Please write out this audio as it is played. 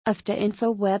Afdah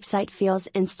Info website feels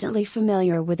instantly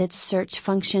familiar with its search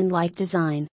function-like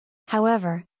design.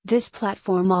 However, this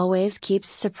platform always keeps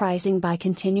surprising by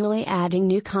continually adding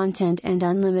new content and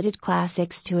unlimited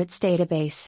classics to its database.